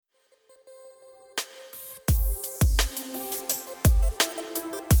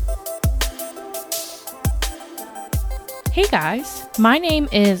Hey guys, my name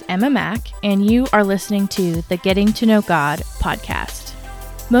is Emma Mack, and you are listening to the Getting to Know God podcast.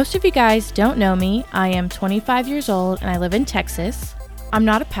 Most of you guys don't know me. I am 25 years old and I live in Texas. I'm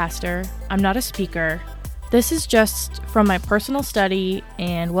not a pastor. I'm not a speaker. This is just from my personal study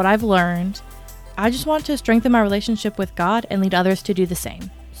and what I've learned. I just want to strengthen my relationship with God and lead others to do the same.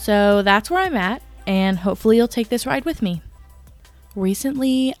 So that's where I'm at, and hopefully you'll take this ride with me.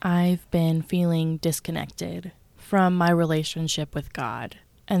 Recently, I've been feeling disconnected from my relationship with God,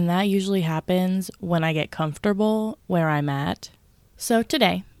 and that usually happens when I get comfortable where I'm at. So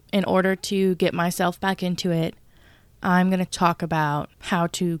today, in order to get myself back into it, I'm going to talk about how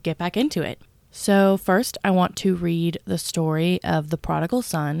to get back into it. So first, I want to read the story of the prodigal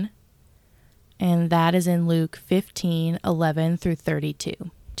son, and that is in Luke 15:11 through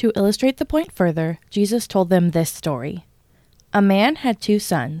 32. To illustrate the point further, Jesus told them this story. A man had 2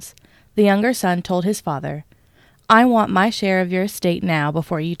 sons. The younger son told his father, "I want my share of your estate now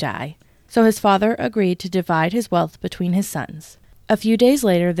before you die." So his father agreed to divide his wealth between his sons. A few days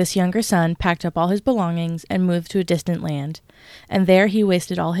later, this younger son packed up all his belongings and moved to a distant land, and there he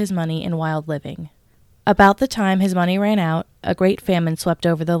wasted all his money in wild living. About the time his money ran out, a great famine swept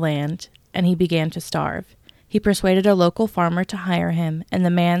over the land, and he began to starve. He persuaded a local farmer to hire him, and the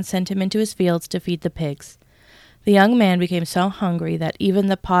man sent him into his fields to feed the pigs. The young man became so hungry that even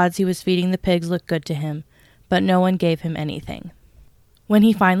the pods he was feeding the pigs looked good to him, but no one gave him anything. When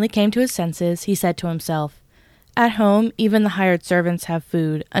he finally came to his senses, he said to himself, "At home, even the hired servants have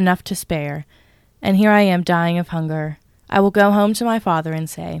food, enough to spare, and here I am dying of hunger. I will go home to my father and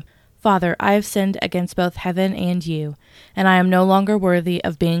say, 'Father, I have sinned against both heaven and you, and I am no longer worthy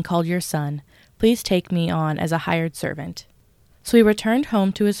of being called your son. Please take me on as a hired servant.'" So he returned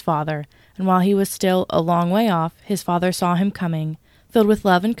home to his father, and while he was still a long way off, his father saw him coming. Filled with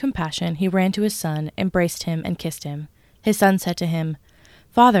love and compassion, he ran to his son, embraced him, and kissed him. His son said to him,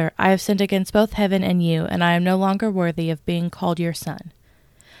 "Father, I have sinned against both heaven and you, and I am no longer worthy of being called your son."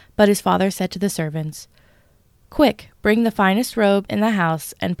 But his father said to the servants, "Quick, bring the finest robe in the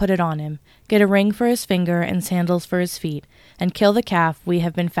house and put it on him. Get a ring for his finger and sandals for his feet, and kill the calf we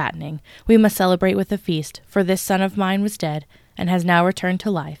have been fattening. We must celebrate with a feast, for this son of mine was dead and has now returned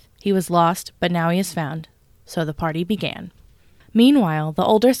to life. He was lost, but now he is found." So the party began. Meanwhile, the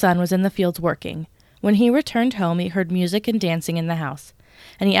older son was in the fields working. When he returned home, he heard music and dancing in the house,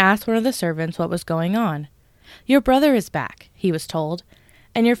 and he asked one of the servants what was going on. "Your brother is back," he was told,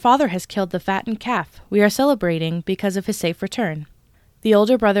 "and your father has killed the fattened calf. We are celebrating because of his safe return." The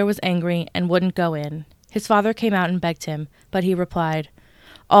older brother was angry and wouldn't go in. His father came out and begged him, but he replied,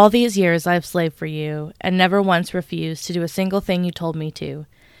 "All these years I have slaved for you, and never once refused to do a single thing you told me to.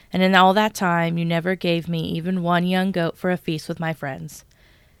 And in all that time you never gave me even one young goat for a feast with my friends.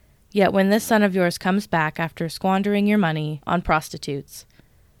 Yet when this son of yours comes back after squandering your money on prostitutes,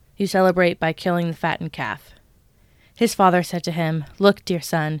 you celebrate by killing the fattened calf." His father said to him, "Look, dear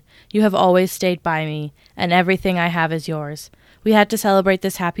son, you have always stayed by me, and everything I have is yours. We had to celebrate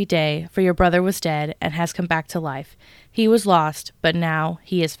this happy day, for your brother was dead and has come back to life. He was lost, but now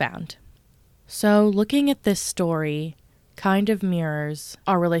he is found." So looking at this story kind of mirrors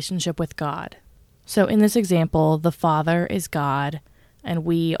our relationship with God. So in this example, the Father is God, and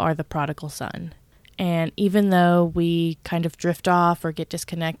we are the prodigal son. And even though we kind of drift off or get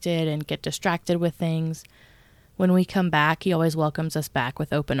disconnected and get distracted with things, when we come back, he always welcomes us back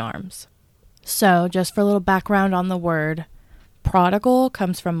with open arms. So just for a little background on the word, prodigal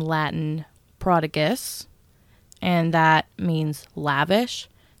comes from Latin prodigus, and that means lavish.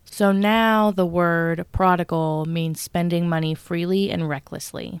 So now the word prodigal means spending money freely and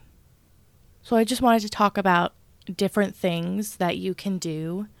recklessly. So I just wanted to talk about different things that you can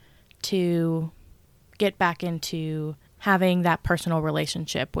do to get back into having that personal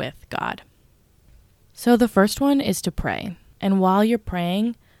relationship with God. So the first one is to pray. And while you're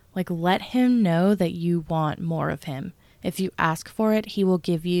praying, let him know that you want more of him. If you ask for it, he will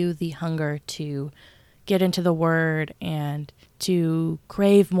give you the hunger to get into the word and to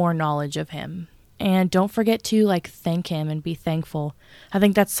crave more knowledge of him. And don't forget to thank him and be thankful. I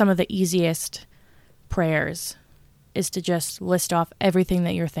think that's some of the easiest prayers, is to just list off everything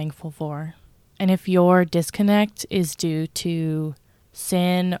that you're thankful for. And if your disconnect is due to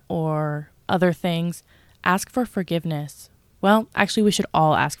sin or other things, ask for forgiveness. Well, actually, we should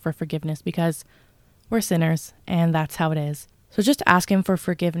all ask for forgiveness because we're sinners and that's how it is. So just ask him for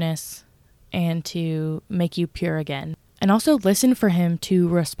forgiveness and to make you pure again. And also listen for him to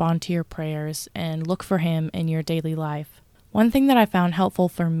respond to your prayers and look for him in your daily life. One thing that I found helpful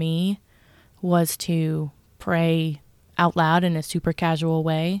for me was to pray out loud in a super casual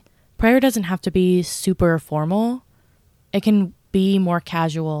way. Prayer doesn't have to be super formal. It can be more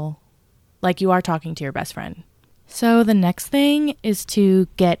casual, like you are talking to your best friend. So the next thing is to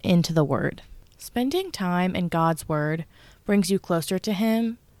get into the Word. Spending time in God's Word brings you closer to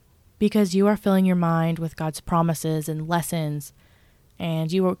Him because you are filling your mind with God's promises and lessons,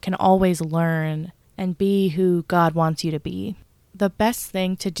 and you can always learn and be who God wants you to be. The best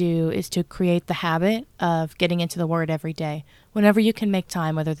thing to do is to create the habit of getting into the Word every day. Whenever you can make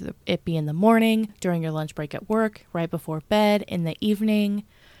time, whether it be in the morning, during your lunch break at work, right before bed, in the evening,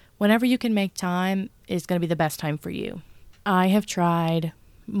 whenever you can make time is going to be the best time for you. I have tried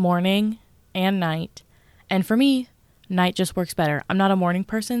morning and night, and for me, night just works better. I'm not a morning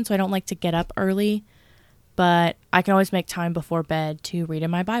person, so I don't like to get up early, but I can always make time before bed to read in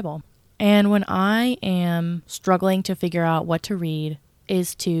my Bible. And when I am struggling to figure out what to read,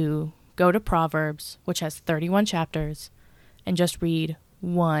 is to go to Proverbs, which has 31 chapters, and just read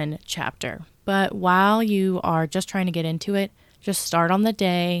one chapter. But while you are just trying to get into it, just start on the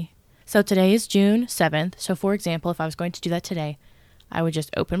day. So today is June 7th. So for example, if I was going to do that today, I would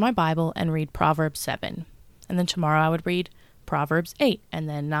just open my Bible and read Proverbs 7. And then tomorrow I would read Proverbs 8, and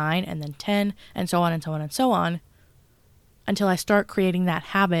then 9, and then 10, and so on and so on and so on, until I start creating that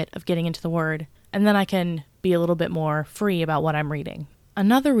habit of getting into the Word, and then I can be a little bit more free about what I'm reading.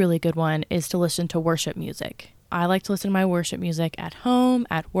 Another really good one is to listen to worship music. I like to listen to my worship music at home,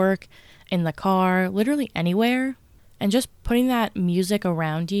 at work, in the car, literally anywhere. And just putting that music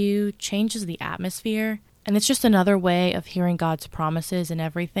around you changes the atmosphere. And it's just another way of hearing God's promises and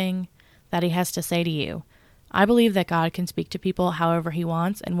everything that He has to say to you. I believe that God can speak to people however He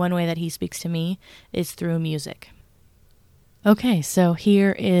wants, and one way that He speaks to me is through music. Okay, so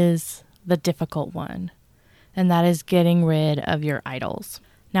here is the difficult one, and that is getting rid of your idols.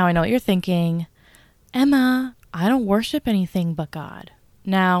 Now, I know what you're thinking, Emma, I don't worship anything but God.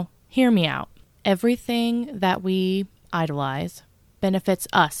 Now, hear me out. Everything that we idolize benefits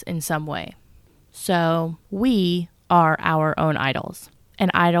us in some way. So, we are our own idols.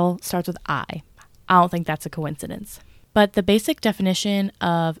 An idol starts with I. I don't think that's a coincidence. But the basic definition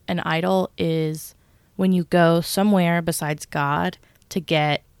of an idol is when you go somewhere besides God to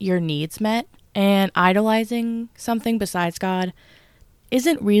get your needs met. And idolizing something besides God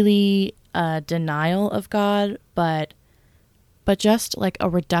isn't really a denial of God, but just like a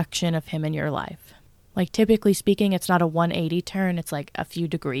reduction of Him in your life. Like typically speaking, it's not a 180 turn, it's like a few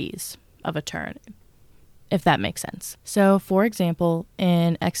degrees of a turn, if that makes sense. So for example,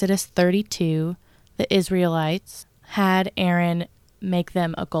 in Exodus 32, the Israelites had Aaron make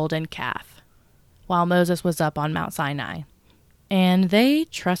them a golden calf while Moses was up on Mount Sinai. And they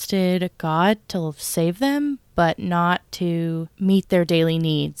trusted God to save them, but not to meet their daily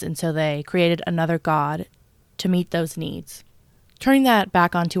needs. And so they created another god to meet those needs. Turning that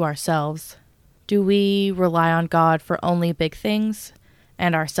back onto ourselves, do we rely on God for only big things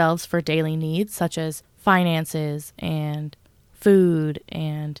and ourselves for daily needs, such as finances and food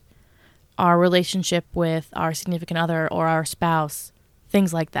and our relationship with our significant other or our spouse,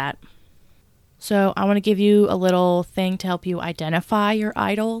 things like that? So I want to give you a little thing to help you identify your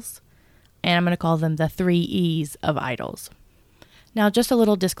idols, and I'm going to call them the 3 E's of idols. Now, just a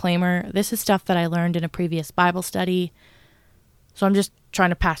little disclaimer, this is stuff that I learned in a previous Bible study, so I'm just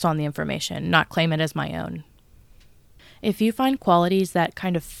trying to pass on the information, not claim it as my own. If you find qualities that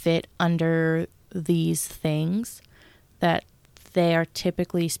kind of fit under these things, that they are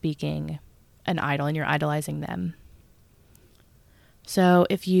typically speaking an idol and you're idolizing them. So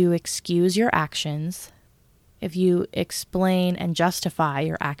if you excuse your actions, if you explain and justify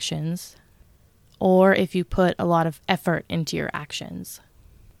your actions, or if you put a lot of effort into your actions.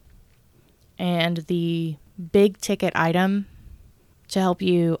 And the big ticket item to help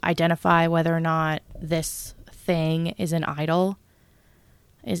you identify whether or not this thing is an idol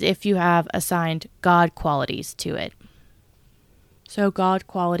is if you have assigned God qualities to it. So God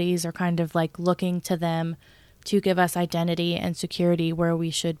qualities are kind of like looking to them to give us identity and security where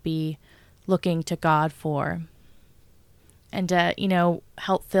we should be looking to God for. And to,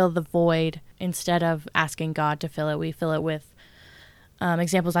 help fill the void instead of asking God to fill it. We fill it with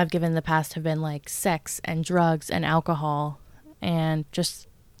examples I've given in the past have been like sex and drugs and alcohol and just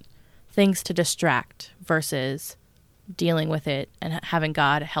things to distract versus dealing with it and having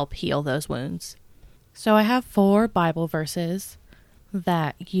God help heal those wounds. So I have 4 Bible verses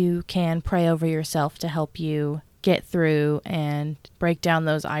that you can pray over yourself to help you get through and break down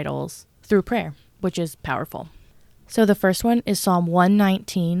those idols through prayer, which is powerful. So the first one is Psalm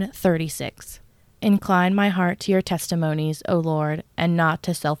 119:36. Incline my heart to your testimonies, O Lord, and not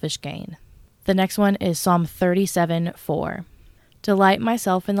to selfish gain. The next one is Psalm 37:4. Delight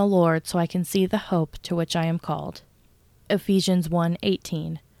myself in the Lord so I can see the hope to which I am called. Ephesians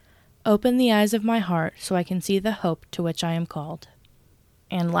 1:18. Open the eyes of my heart so I can see the hope to which I am called.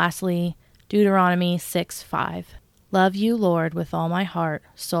 And lastly, Deuteronomy 6:5. Love you, Lord, with all my heart,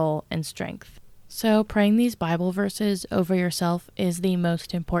 soul, and strength. So praying these Bible verses over yourself is the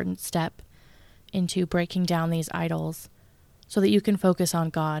most important step into breaking down these idols so that you can focus on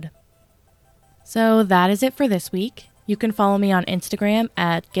God. So that is it for this week. You can follow me on Instagram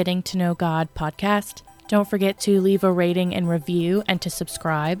at Getting to Know God Podcast. Don't forget to leave a rating and review and to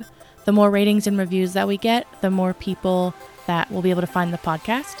subscribe. The more ratings and reviews that we get, the more people that will be able to find the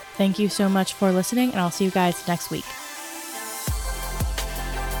podcast. Thank you so much for listening, and I'll see you guys next week.